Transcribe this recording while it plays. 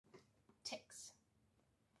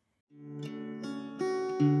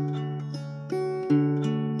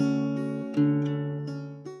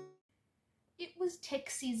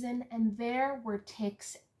season, and there were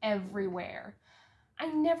ticks everywhere. I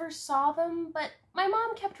never saw them, but my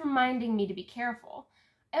mom kept reminding me to be careful.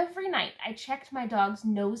 Every night I checked my dog's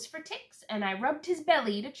nose for ticks, and I rubbed his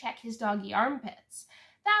belly to check his doggy armpits.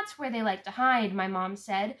 That's where they like to hide, my mom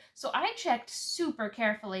said, so I checked super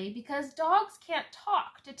carefully because dogs can't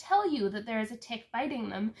talk to tell you that there is a tick biting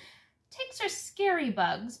them. Ticks are scary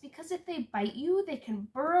bugs because if they bite you, they can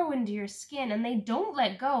burrow into your skin and they don't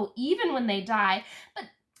let go even when they die. But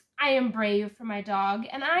I am brave for my dog,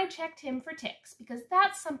 and I checked him for ticks because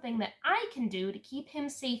that's something that I can do to keep him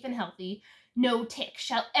safe and healthy. No tick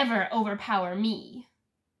shall ever overpower me.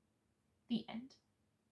 The end.